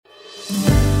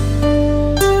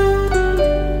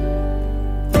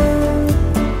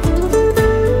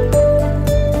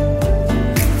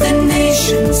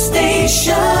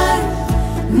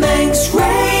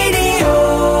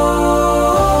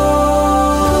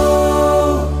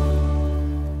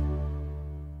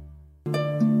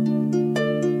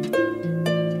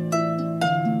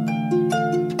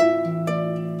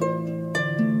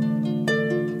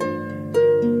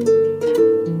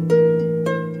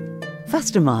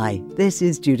Thanks to this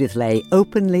is Judith Lay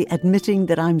openly admitting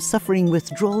that I'm suffering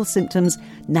withdrawal symptoms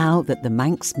now that the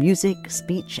Manx Music,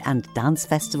 Speech and Dance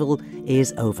Festival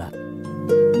is over.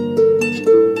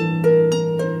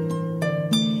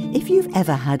 If you've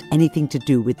ever had anything to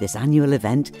do with this annual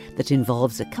event that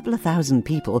involves a couple of thousand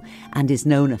people and is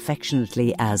known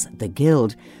affectionately as the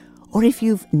Guild, or if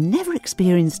you've never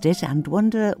experienced it and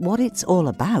wonder what it's all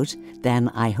about, then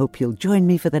I hope you'll join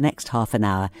me for the next half an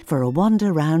hour for a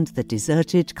wander round the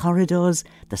deserted corridors,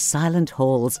 the silent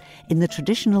halls, in the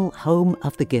traditional home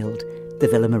of the Guild, the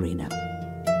Villa Marina.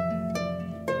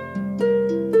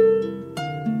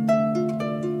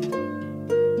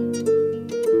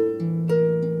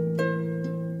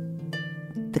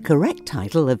 The correct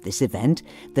title of this event,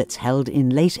 that's held in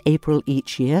late April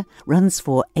each year, runs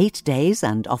for 8 days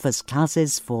and offers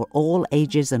classes for all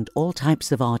ages and all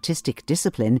types of artistic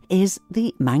discipline, is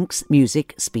the Manx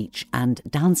Music, Speech and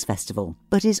Dance Festival,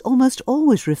 but is almost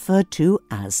always referred to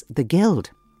as the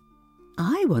Guild.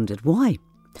 I wondered why.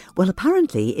 Well,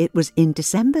 apparently it was in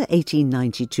December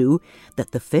 1892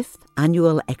 that the 5th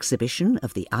annual exhibition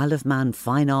of the Isle of Man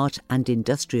Fine Art and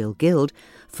Industrial Guild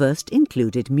first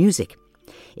included music.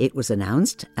 It was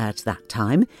announced at that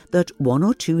time that 1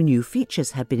 or 2 new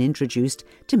features had been introduced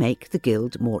to make the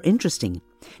Guild more interesting,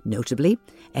 notably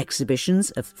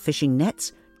exhibitions of fishing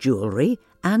nets, jewellery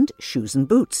and shoes and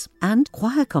boots, and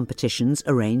choir competitions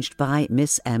arranged by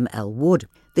Miss M.L. Wood.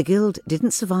 The Guild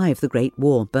didn't survive the Great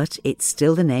War, but it's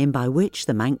still the name by which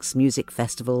the Manx Music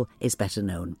Festival is better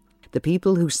known. The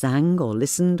people who sang or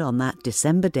listened on that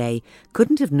December day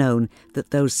couldn't have known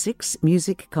that those 6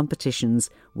 music competitions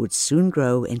would soon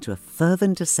grow into a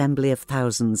fervent assembly of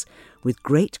thousands, with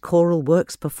great choral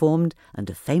works performed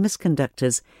under famous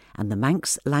conductors and the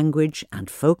Manx language and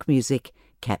folk music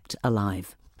kept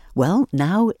alive. Well,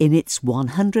 now in its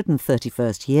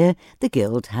 131st year, the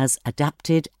Guild has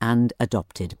adapted and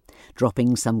adopted,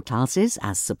 dropping some classes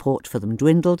as support for them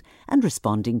dwindled and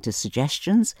responding to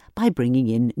suggestions by bringing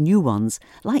in new ones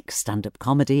like stand-up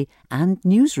comedy and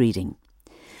newsreading.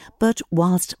 But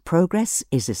whilst progress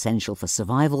is essential for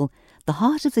survival, the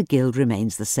heart of the Guild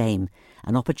remains the same,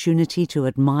 an opportunity to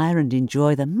admire and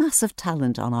enjoy the massive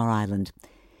talent on our island.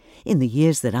 In the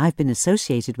years that I've been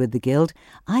associated with the Guild,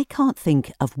 I can't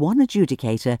think of one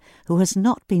adjudicator who has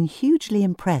not been hugely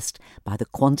impressed by the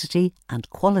quantity and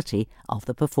quality of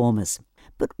the performers.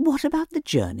 But what about the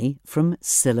journey from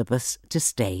syllabus to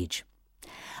stage?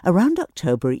 Around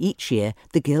October each year,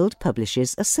 the Guild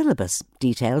publishes a syllabus,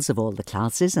 details of all the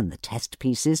classes and the test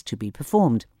pieces to be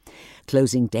performed.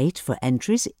 Closing date for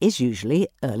entries is usually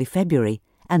early February,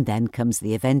 and then comes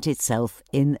the event itself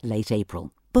in late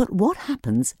April. But what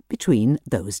happens between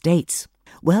those dates?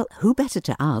 Well, who better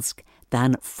to ask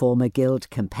than former Guild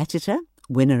competitor,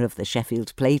 winner of the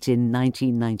Sheffield Plate in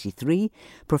 1993,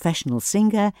 professional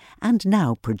singer and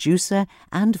now producer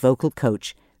and vocal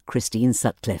coach, Kristene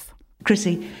Sutcliffe.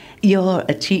 Chrissy, you're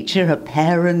a teacher, a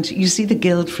parent. You see the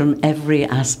Guild from every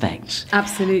aspect.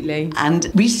 Absolutely. And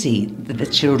we see the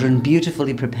children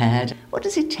beautifully prepared. What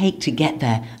does it take to get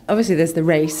there? Obviously, there's the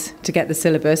race to get the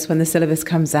syllabus. When the syllabus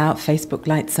comes out, Facebook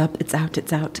lights up, it's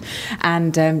out.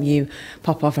 And you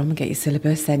pop off and get your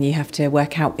syllabus. Then you have to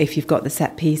work out if you've got the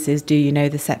set pieces. Do you know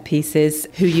the set pieces?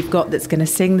 Who you've got that's going to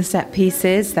sing the set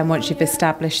pieces. Then once you've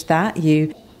established that,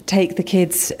 you take the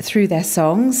kids through their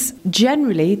songs.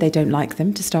 Generally, they don't like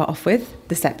them to start off with,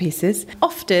 the set pieces.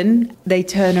 Often, they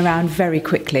turn around very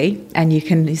quickly and you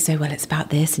say, well, it's about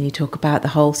this, and you talk about the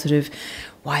whole sort of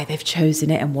why they've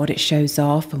chosen it and what it shows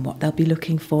off and what they'll be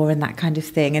looking for and that kind of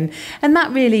thing. And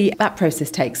that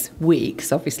process takes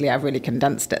weeks. Obviously, I've really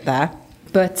condensed it there.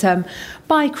 But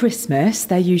by Christmas,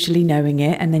 they're usually knowing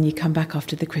it, and then you come back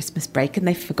after the Christmas break and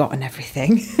they've forgotten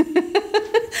everything.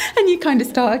 And you kind of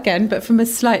start again, but from a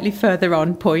slightly further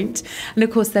on point. And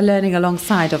of course, they're learning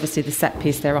alongside, obviously, the set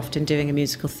piece. They're often doing a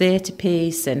musical theatre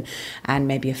piece and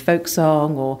maybe a folk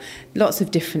song or lots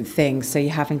of different things. So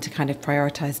you're having to kind of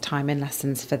prioritise time in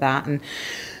lessons for that. And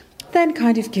then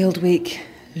kind of Guild Week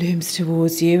looms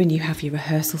towards you, and you have your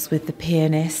rehearsals with the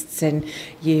pianists, and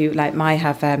I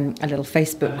have a little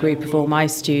Facebook group of all my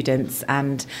students,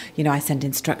 and I send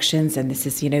instructions, and this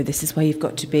is where you've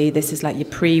got to be, this is like your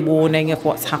pre-warning of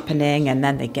what's happening, and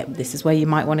then this is where you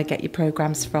might want to get your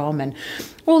programmes from, and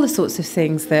all the sorts of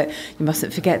things that you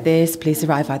mustn't forget this, please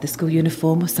arrive either school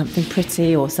uniform or something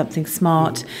pretty or something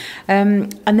smart.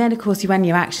 And then, of course, when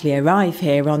you actually arrive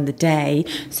here on the day,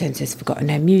 so-and-so's forgotten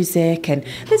their music, and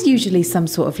there's usually some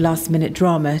sort of last-minute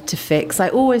drama to fix. I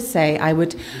always say I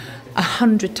would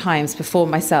 100 times before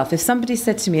myself. If somebody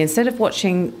said to me, instead of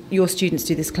watching your students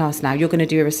do this class now, you're going to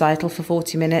do a recital for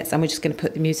 40 minutes and we're just going to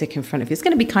put the music in front of you. It's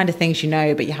going to be kind of things you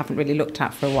know, but you haven't really looked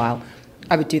at for a while.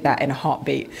 I would do that in a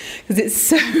heartbeat because it's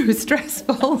so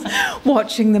stressful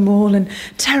watching them all and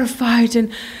terrified,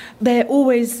 and they're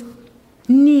always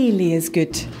nearly as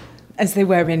good as they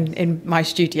were in my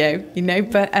studio, you know,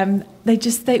 but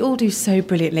they all do so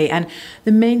brilliantly. And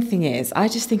the main thing is, I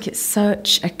just think it's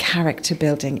such a character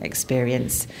building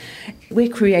experience. We're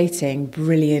creating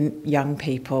brilliant young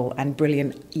people and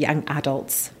brilliant young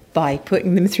adults by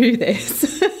putting them through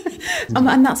this.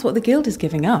 And that's what the Guild is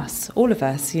giving us, all of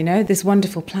us, you know, this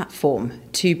wonderful platform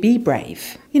to be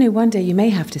brave. You know, one day you may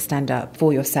have to stand up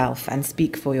for yourself and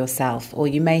speak for yourself, or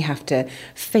you may have to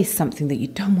face something that you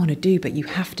don't want to do, but you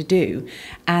have to do.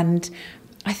 And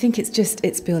I think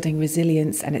it's building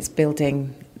resilience, and it's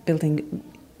building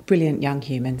brilliant young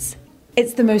humans.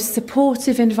 It's the most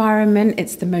supportive environment,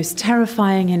 it's the most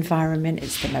terrifying environment,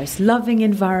 it's the most loving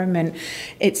environment,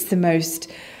 it's the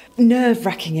most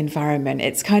nerve-wracking environment.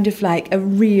 It's kind of like a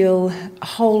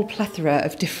whole plethora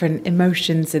of different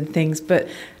emotions and things, but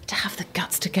to have the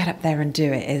guts to get up there and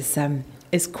do it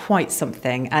is quite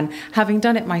something. And having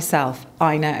done it myself,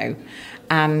 I know,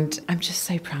 and I'm just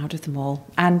so proud of them all.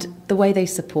 And the way they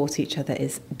support each other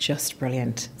is just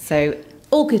brilliant. So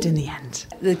all good in the end.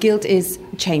 The Guild is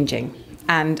changing,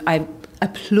 and I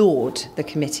applaud the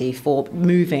committee for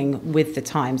moving with the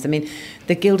times. I mean,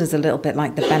 the Guild is a little bit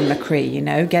like the Ben McCree, you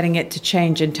know, getting it to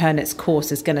change and turn its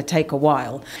course is going to take a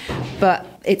while, but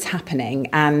it's happening.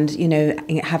 And, you know,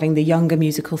 having the younger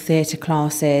musical theatre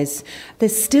classes,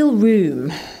 there's still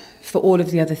room for all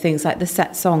of the other things, like the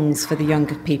set songs for the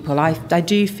younger people. I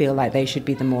do feel like they should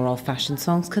be the more old-fashioned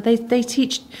songs, because they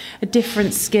teach a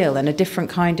different skill and a different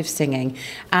kind of singing.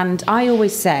 And I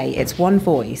always say it's one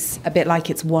voice, a bit like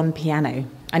it's one piano.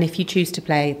 And if you choose to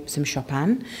play some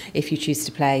Chopin, if you choose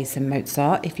to play some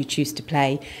Mozart, if you choose to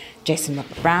play Jason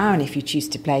Robert Brown, if you choose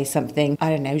to play something, I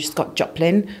don't know, Scott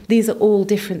Joplin, these are all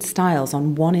different styles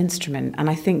on one instrument. And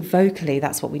I think vocally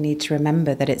that's what we need to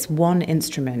remember, that it's one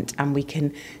instrument and we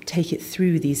can take it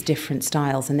through these different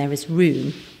styles, and there is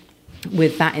room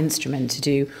with that instrument to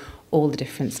do all the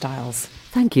different styles.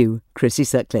 Thank you, Kristene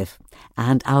Sutcliffe.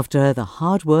 And after the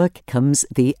hard work comes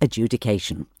the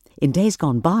adjudication. In days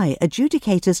gone by,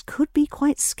 adjudicators could be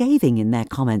quite scathing in their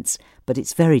comments, but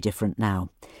it's very different now.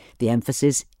 The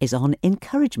emphasis is on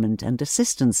encouragement and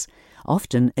assistance.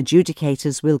 Often,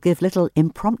 adjudicators will give little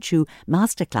impromptu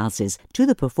masterclasses to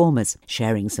the performers,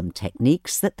 sharing some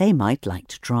techniques that they might like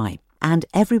to try. And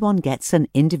everyone gets an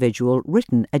individual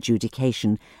written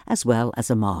adjudication as well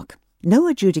as a mark. No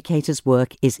adjudicator's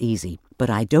work is easy, but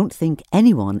I don't think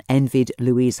anyone envied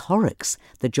Luise Horrocks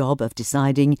the job of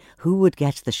deciding who would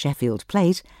get the Sheffield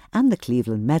Plate and the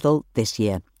Cleveland Medal this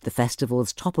year, the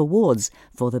festival's top awards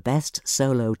for the Best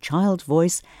Solo Child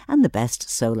Voice and the Best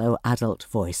Solo Adult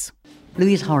Voice.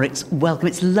 Luise Horrocks, welcome.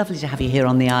 It's lovely to have you here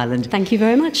on the island. Thank you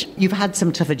very much. You've had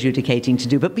some tough adjudicating to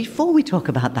do, but before we talk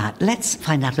about that, let's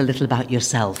find out a little about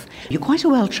yourself. You're quite a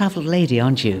well-travelled lady,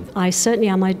 aren't you? I certainly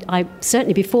am. I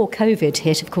certainly, before COVID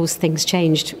hit, of course, things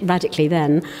changed radically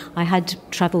then. I had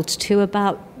travelled to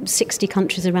about 60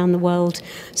 countries around the world,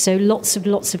 so lots of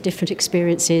different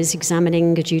experiences,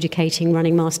 examining, adjudicating,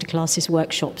 running masterclasses,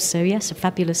 workshops. So yes, a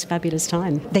fabulous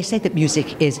time. They say that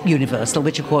music is universal,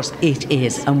 which of course it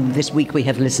is, and this week we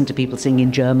have listened to people sing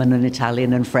in German and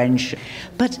Italian and French,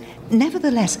 but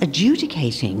nevertheless,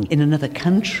 adjudicating in another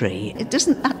country,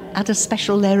 doesn't that add a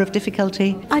special layer of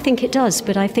difficulty? I think it does,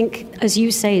 but I think, as you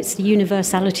say, it's the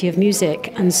universality of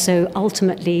music, and so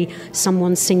ultimately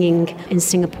someone singing in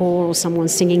Singapore or someone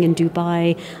singing in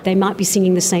Dubai, they might be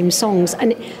singing the same songs,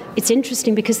 and it's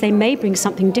interesting because they may bring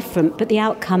something different, but the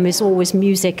outcome is always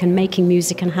music and making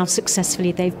music and how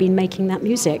successfully they've been making that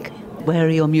music. Where are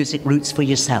your music roots for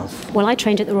yourself? Well, I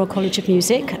trained at the Royal College of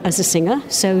Music as a singer,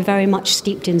 so very much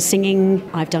steeped in singing.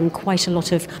 I've done quite a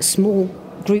lot of small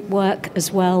group work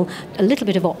as well, a little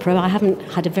bit of opera. I haven't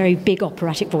had a very big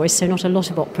operatic voice, so not a lot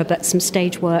of opera, but some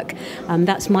stage work.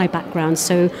 That's my background.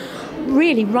 So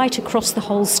really right across the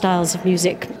whole styles of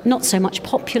music, not so much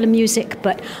popular music,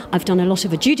 but I've done a lot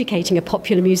of adjudicating of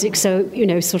popular music, so,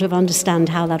 sort of understand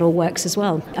how that all works as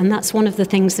well. And that's one of the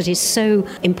things that is so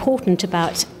important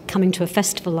about coming to a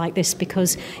festival like this,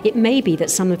 because it may be that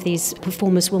some of these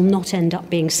performers will not end up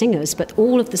being singers, but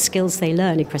all of the skills they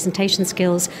learn in presentation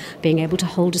skills, being able to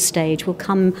hold a stage, will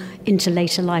come into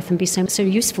later life and be so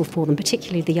useful for them,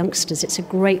 particularly the youngsters. It's a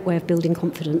great way of building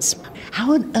confidence.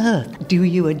 How on earth do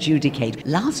you adjudicate?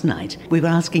 Last night we were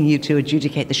asking you to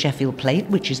adjudicate the Sheffield Plate,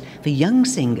 which is for young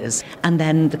singers, and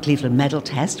then the Cleveland Medal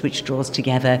Test, which draws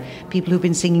together people who've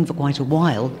been singing for quite a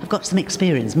while, have got some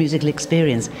experience, musical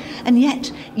experience, and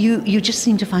yet you just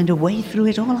seem to find a way through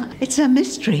it all. It's a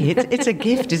mystery. It's a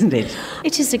gift, isn't it?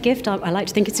 It is a gift. I like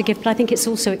to think it's a gift, but I think it's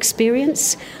also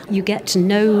experience. You get to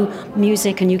know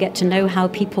music and you get to know how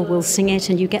people will sing it,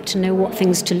 and you get to know what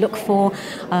things to look for.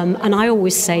 And I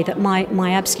always say that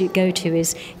my absolute go-to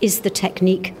is the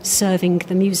technique serving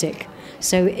the music.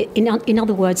 So in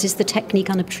other words, is the technique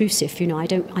unobtrusive? I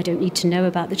don't need to know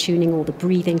about the tuning or the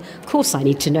breathing. Of course I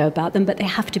need to know about them, but they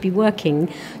have to be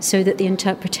working so that the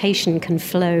interpretation can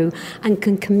flow and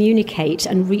can communicate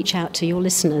and reach out to your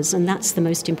listeners. And that's the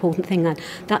most important thing.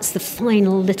 That's the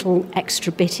final little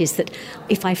extra bit, is that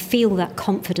if I feel that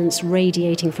confidence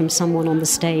radiating from someone on the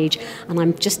stage and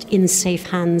I'm just in safe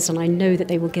hands and I know that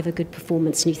they will give a good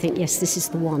performance, and you think, yes, this is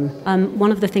the one.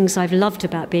 One of the things I've loved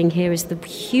about being here is the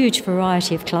huge variety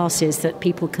of classes that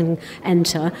people can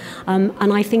enter,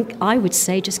 and I think I would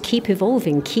say just keep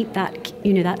evolving, keep that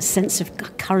that sense of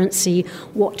currency.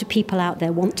 What do people out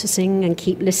there want to sing, and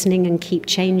keep listening and keep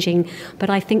changing. But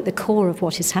I think the core of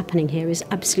what is happening here is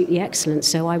absolutely excellent.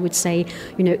 So I would say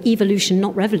evolution,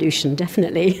 not revolution,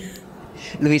 definitely.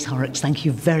 Luise Horrocks, thank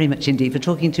you very much indeed for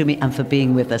talking to me and for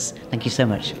being with us. Thank you so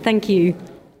much. Thank you.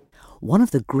 One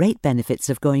of the great benefits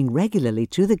of going regularly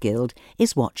to the Guild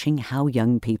is watching how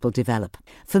young people develop.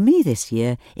 For me this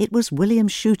year, it was William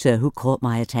Shooter who caught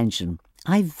my attention.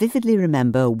 I vividly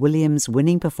remember William's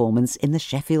winning performance in the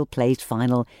Sheffield Plate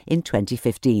final in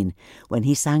 2015, when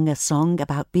he sang a song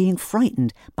about being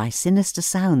frightened by sinister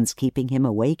sounds keeping him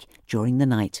awake during the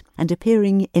night, and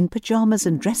appearing in pyjamas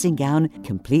and dressing gown,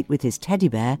 complete with his teddy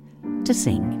bear, to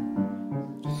sing.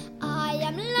 I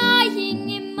am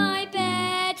lying in my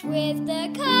bed with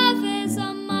the covers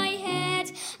on my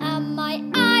head, and my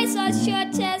eyes are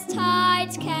shut as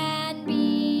tight can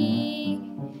be.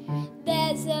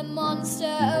 There's a monster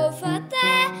over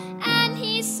there, and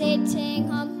he's sitting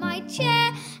on my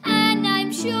chair, and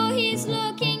I'm sure he's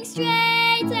looking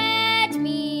straight at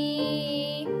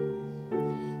me.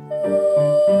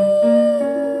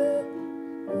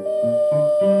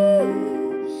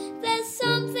 There's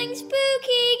something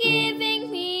spooky giving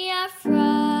me a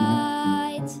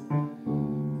fright.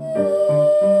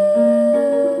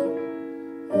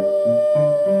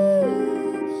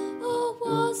 Or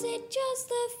was it just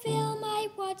the film I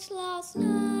watched last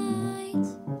night?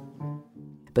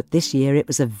 But this year it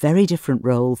was a very different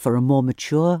role for a more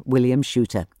mature William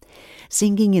Shooter,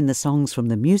 singing in the songs from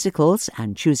the musicals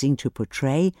and choosing to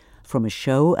portray, from a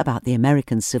show about the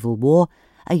American Civil War,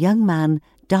 a young man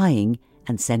dying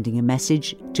and sending a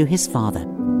message to his father.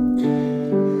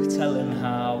 Tell him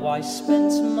how I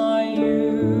spent my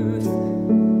youth,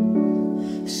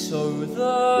 so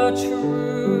the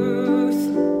truth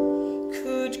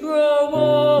could grow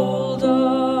older.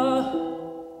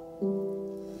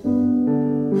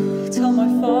 Tell my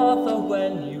father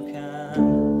when you can,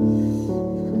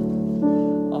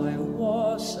 I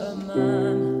was a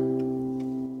man.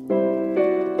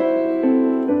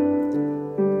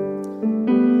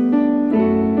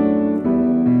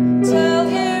 Tell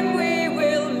him we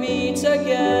will meet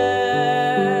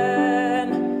again,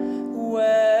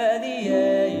 where the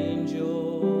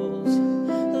angels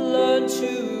learn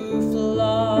to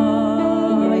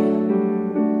fly.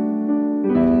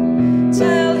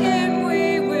 Tell him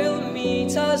we will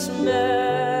meet as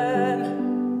men,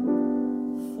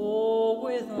 for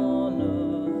with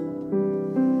honor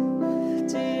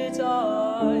did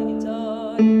I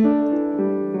die.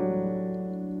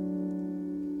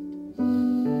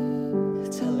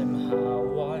 Tell him how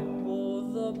I wore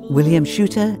the blue. William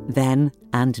Shooter, then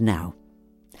and now.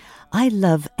 I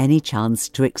love any chance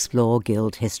to explore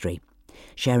Guild history,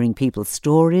 sharing people's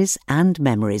stories and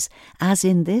memories, as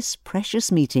in this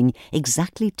precious meeting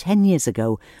exactly 10 years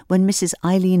ago when Mrs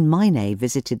Eileen Minay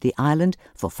visited the island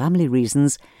for family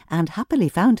reasons and happily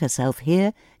found herself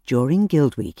here during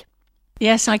Guild Week.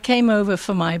 Yes, I came over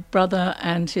for my brother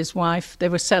and his wife. They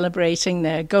were celebrating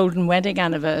their golden wedding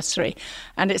anniversary.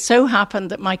 And it so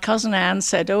happened that my cousin Anne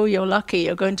said, "Oh, you're lucky,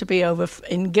 you're going to be over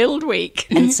in Guild Week."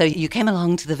 And so you came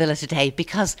along to the villa today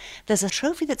because there's a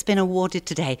trophy that's been awarded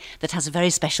today that has a very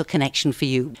special connection for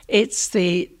you. It's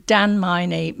the Dan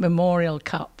Minay Memorial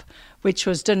Cup, which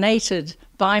was donated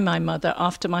by my mother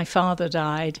after my father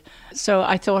died. So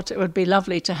I thought it would be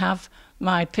lovely to have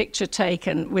my picture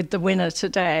taken with the winner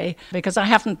today, because I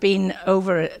haven't been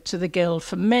over to the Guild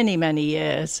for many, many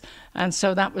years. And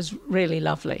so that was really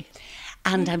lovely.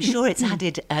 And I'm sure it's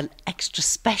added an extra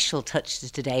special touch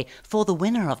to today for the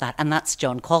winner of that, and that's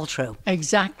John Qualtrough.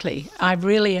 Exactly. I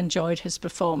really enjoyed his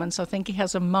performance. I think he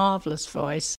has a marvellous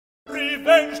voice.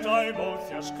 Revenge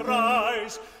Timotheus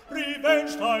cries,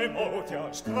 revenge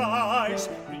Timotheus cries,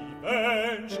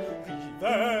 revenge,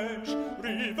 revenge,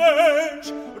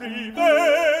 revenge,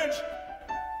 revenge.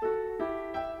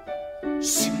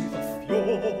 See the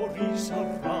furies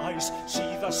arise,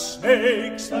 see the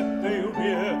snakes that they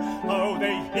rear, how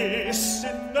they hiss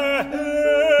in the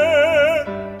hair,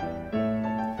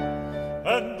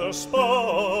 and the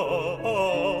sparkles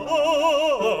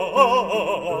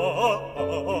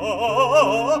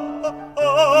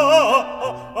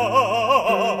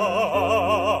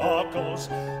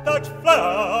that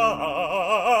flash,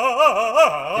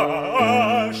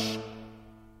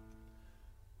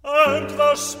 and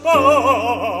the sparkles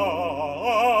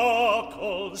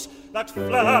that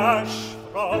flash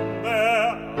from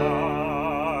their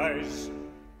eyes.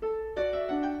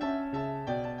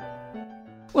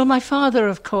 Well, my father,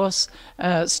 of course,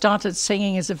 started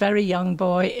singing as a very young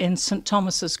boy in St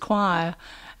Thomas's choir.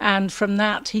 And from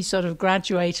that, he sort of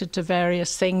graduated to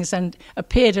various things and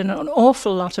appeared in an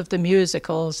awful lot of the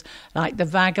musicals, like The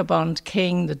Vagabond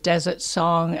King, The Desert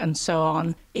Song, and so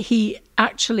on. He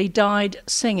actually died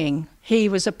singing. He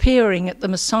was appearing at the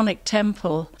Masonic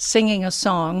Temple singing a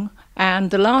song,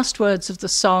 and the last words of the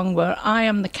song were, "I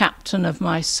am the captain of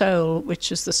my soul,"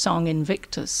 which is the song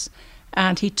Invictus.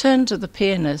 And he turned to the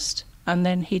pianist, and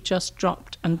then he just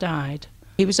dropped and died.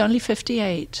 He was only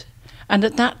 58. And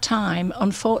at that time,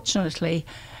 unfortunately,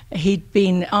 he'd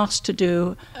been asked to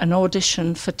do an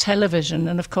audition for television,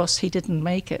 and of course he didn't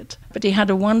make it. But he had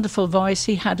a wonderful voice.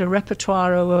 He had a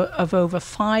repertoire of over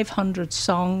 500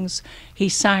 songs. He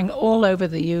sang all over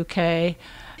the UK.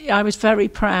 I was very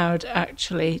proud,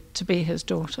 actually, to be his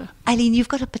daughter. Eileen, you've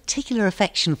got a particular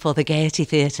affection for the Gaiety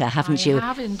Theatre, haven't you? I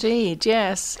have indeed,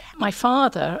 yes. My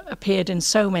father appeared in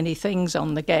so many things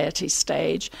on the Gaiety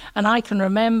stage, and I can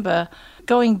remember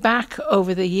going back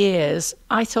over the years,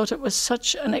 I thought it was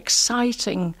such an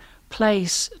exciting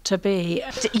place to be.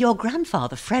 Your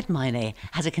grandfather, Fred Minay,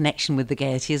 had a connection with the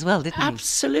Gaiety as well, didn't he?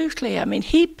 Absolutely. I mean,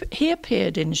 he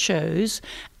appeared in shows.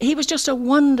 He was just a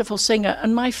wonderful singer.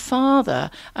 And my father,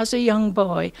 as a young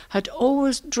boy, had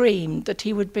always dreamed that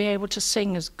he would be able to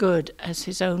sing as good as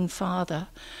his own father.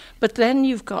 But then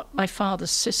you've got my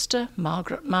father's sister,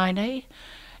 Margaret Minay,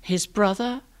 his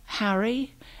brother,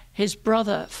 Harry, his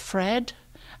brother, Fred,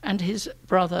 and his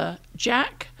brother,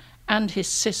 Jack, and his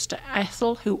sister,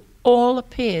 Ethel, who all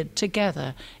appeared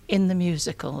together in the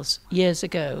musicals years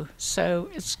ago. So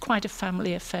it's quite a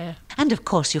family affair. And of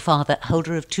course your father,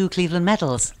 holder of 2 Cleveland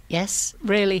medals. Yes,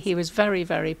 really, he was very,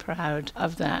 very proud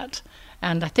of that.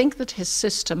 And I think that his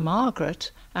sister Margaret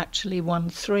actually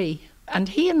won 3. And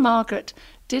he and Margaret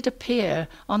did appear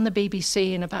on the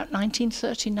BBC in about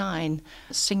 1939,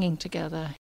 singing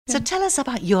together. So tell us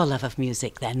about your love of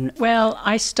music then. Well,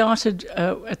 I started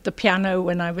at the piano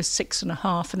when I was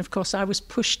 6.5, and of course I was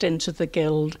pushed into the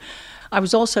Guild. I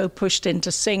was also pushed in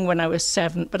to sing when I was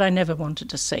 7, but I never wanted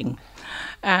to sing.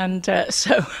 And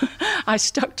so I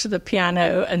stuck to the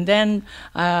piano, and then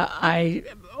I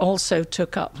also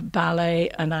took up ballet,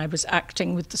 and I was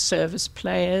acting with the service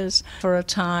players for a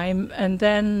time. And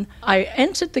then I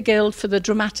entered the Guild for the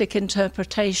dramatic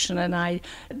interpretation, and I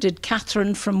did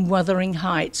Catherine from Wuthering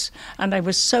Heights, and I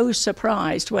was so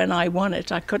surprised when I won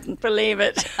it. I couldn't believe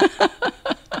it.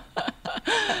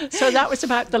 So that was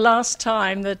about the last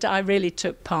time that I really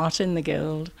took part in the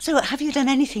Guild. So have you done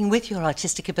anything with your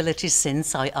artistic abilities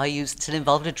since? Are you still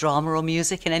involved in drama or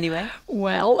music in any way?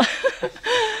 Well,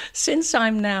 since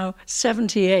I'm now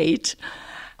 78,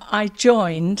 I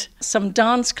joined some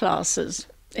dance classes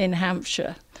in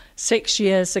Hampshire 6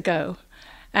 years ago.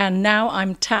 And now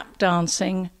I'm tap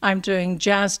dancing, I'm doing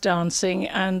jazz dancing,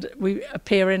 and we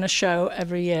appear in a show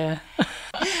every year.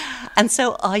 And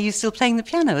so are you still playing the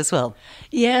piano as well?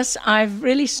 Yes, I've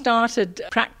really started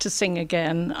practicing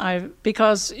again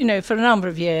because, you know, for a number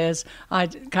of years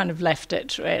I'd kind of left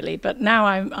it really. But now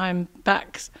I'm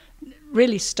back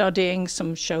really studying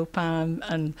some Chopin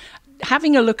and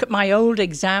having a look at my old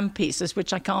exam pieces,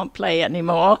 which I can't play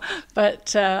anymore.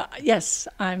 But yes,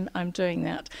 I'm doing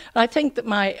that. I think that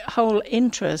my whole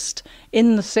interest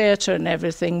in the theatre and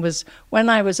everything was when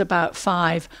I was about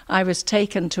 5, I was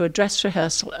taken to a dress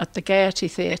rehearsal at the Gaiety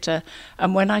Theatre.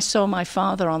 And when I saw my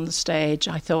father on the stage,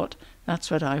 I thought, that's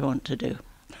what I want to do.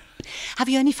 Have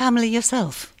you any family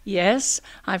yourself? Yes,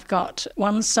 I've got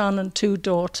one son and 2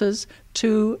 daughters,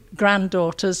 2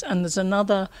 granddaughters, and there's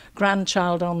another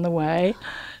grandchild on the way.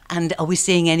 And are we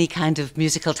seeing any kind of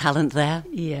musical talent there?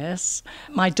 Yes.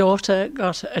 My daughter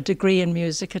got a degree in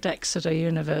music at Exeter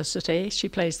University. She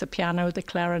plays the piano, the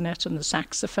clarinet and the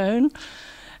saxophone.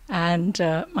 And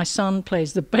my son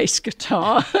plays the bass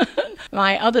guitar.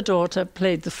 My other daughter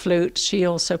played the flute. She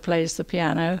also plays the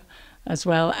piano as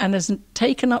well and has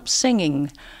taken up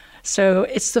singing. So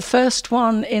it's the first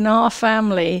one in our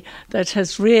family that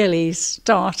has really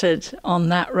started on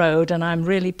that road, and I'm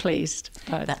really pleased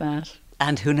about that.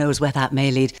 And who knows where that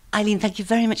may lead. Eileen, thank you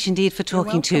very much indeed for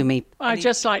talking to me. I'd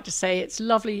just like to say it's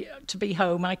lovely to be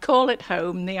home. I call it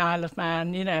home, the Isle of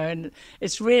Man, and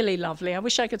it's really lovely. I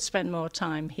wish I could spend more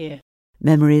time here.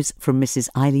 Memories from Mrs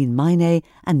Eileen Minay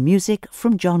and music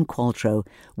from John Qualtrough,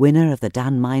 winner of the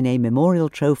Dan Minay Memorial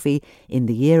Trophy in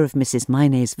the year of Mrs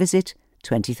Minay's visit,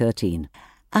 2013.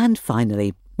 And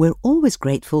finally, we're always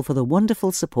grateful for the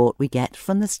wonderful support we get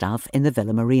from the staff in the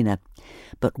Villa Marina.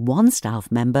 But one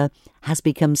staff member has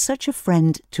become such a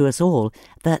friend to us all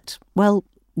that, well,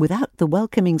 without the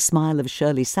welcoming smile of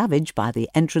Shirley Savage by the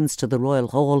entrance to the Royal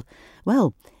Hall,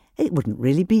 well, it wouldn't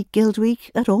really be Guild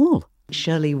Week at all.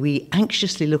 Shirley, we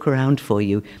anxiously look around for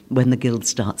you when the Guild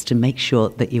starts to make sure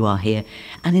that you are here.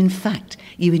 And in fact,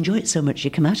 you enjoy it so much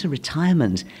you come out of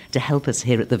retirement to help us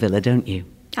here at the Villa, don't you?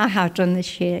 I have done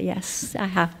this year, yes, I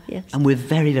have, yes. And we're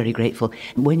very, very grateful.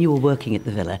 When you were working at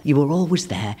the Villa, you were always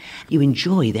there. You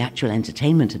enjoy the actual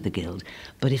entertainment of the Guild.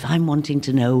 But if I'm wanting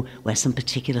to know where some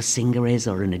particular singer is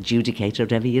or an adjudicator or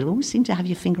whatever, you always seem to have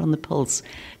your finger on the pulse.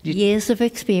 Years of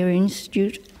experience,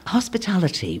 Jude.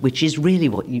 Hospitality, which is really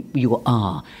what you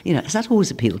are, has that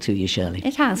always appealed to you, Shirley?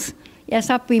 It has. Yes,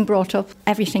 I've been brought up,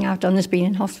 everything I've done has been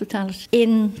in hospitality,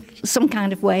 in some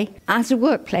kind of way. As a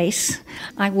workplace,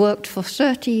 I worked for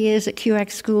 30 years at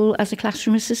QX School as a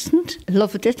classroom assistant.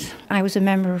 Loved it. I was a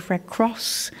member of Red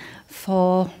Cross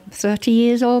for 30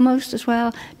 years almost as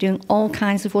well, doing all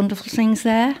kinds of wonderful things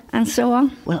there and so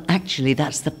on. Well, actually,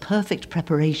 that's the perfect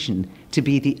preparation to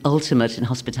be the ultimate in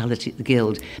hospitality at the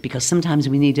Guild, because sometimes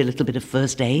we need a little bit of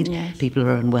first aid. Yes. People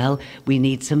are unwell. We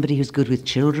need somebody who's good with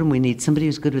children. We need somebody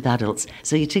who's good with adults.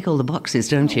 So you tick all the boxes,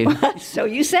 don't you? So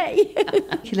you say.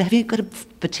 Have you got a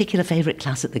particular favourite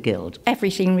class at the Guild?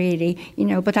 Everything really,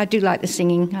 but I do like the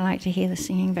singing. I like to hear the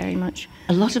singing very much.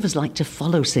 A lot of us like to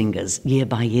follow singers year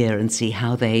by year and see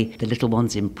how the little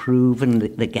ones improve and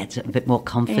they get a bit more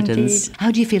confidence. Indeed.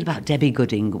 How do you feel about Debbie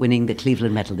Gooding winning the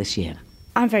Cleveland Medal this year?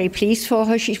 I'm very pleased for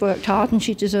her. She's worked hard and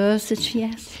she deserves it,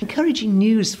 yes. Encouraging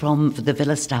news from the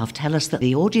Villa staff tell us that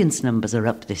the audience numbers are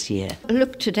up this year.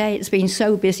 Look, today, it's been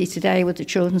so busy today with the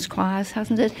children's choirs,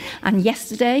 hasn't it? And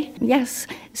yesterday, yes,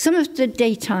 some of the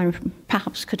daytime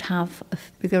perhaps could have a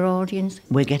bigger audience.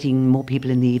 We're getting more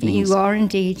people in the evenings. You are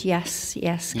indeed, yes,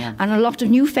 yes. Yeah. And a lot of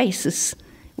new faces,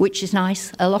 which is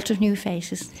nice. A lot of new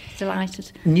faces.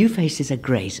 Delighted. New faces are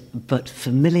great, but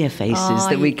familiar faces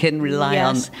that we can rely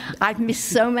on. I've missed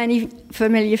so many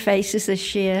familiar faces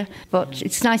this year, but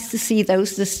it's nice to see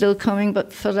those that are still coming,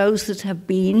 but for those that have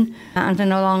been and are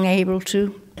no longer able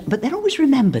to. But they're always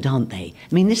remembered, aren't they?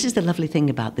 I mean, this is the lovely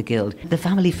thing about the Guild. The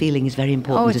family feeling is very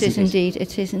important, it is indeed.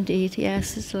 It is indeed.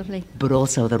 Yes, it's lovely. But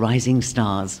also the rising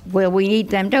stars. Well, we need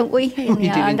them, don't we? We do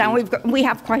and we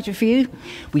have quite a few.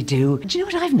 We do. Do you know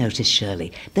what I've noticed,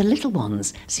 Shirley? The little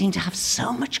ones seem to have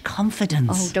so much confidence.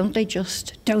 Oh, don't they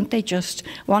just? Don't they just?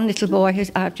 One little boy who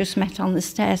I've just met on the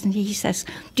stairs, and he says,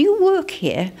 "Do you work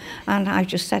here?" And I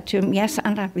just said to him, "Yes,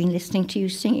 and I've been listening to you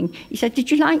singing." He said, "Did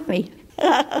you like me?"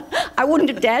 I wouldn't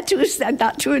have dared to have said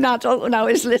that to an adult when I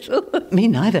was little. Me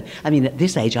neither. I mean, at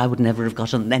this age, I would never have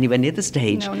gotten anywhere near the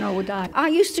stage. No, would I? I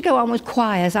used to go on with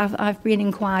choirs. I've been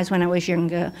in choirs when I was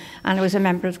younger, and I was a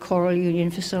member of Choral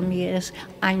Union for some years.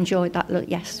 I enjoyed that,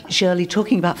 yes. Shirley,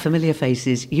 talking about familiar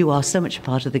faces, you are so much a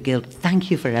part of the Guild.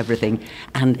 Thank you for everything,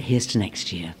 and here's to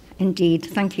next year. Indeed,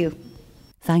 thank you.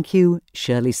 Thank you,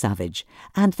 Shirley Savage.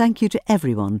 And thank you to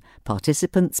everyone,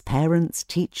 participants, parents,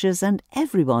 teachers and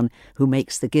everyone who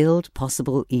makes the Guild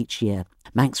possible each year.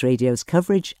 Manx Radio's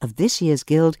coverage of this year's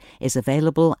Guild is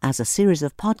available as a series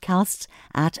of podcasts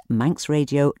at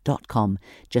manxradio.com.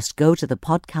 Just go to the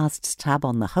podcasts tab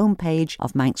on the homepage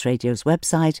of Manx Radio's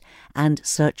website and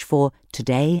search for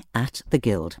Today at the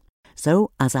Guild.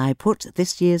 So, as I put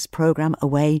this year's programme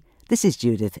away, this is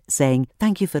Judith saying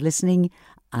thank you for listening,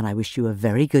 and I wish you a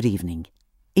very good evening.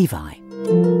 Evi.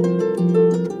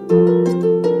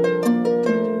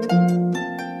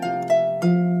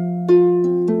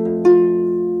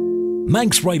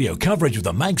 Manx radio coverage of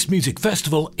the Manx Music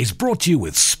Festival is brought to you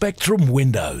with Spectrum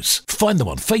Windows. Find them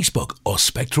on Facebook or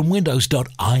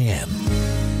spectrumwindows.im.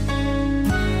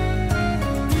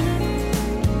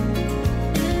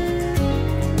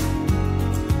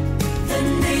 The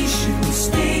Nation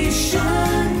Station,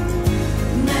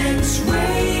 Manx Radio.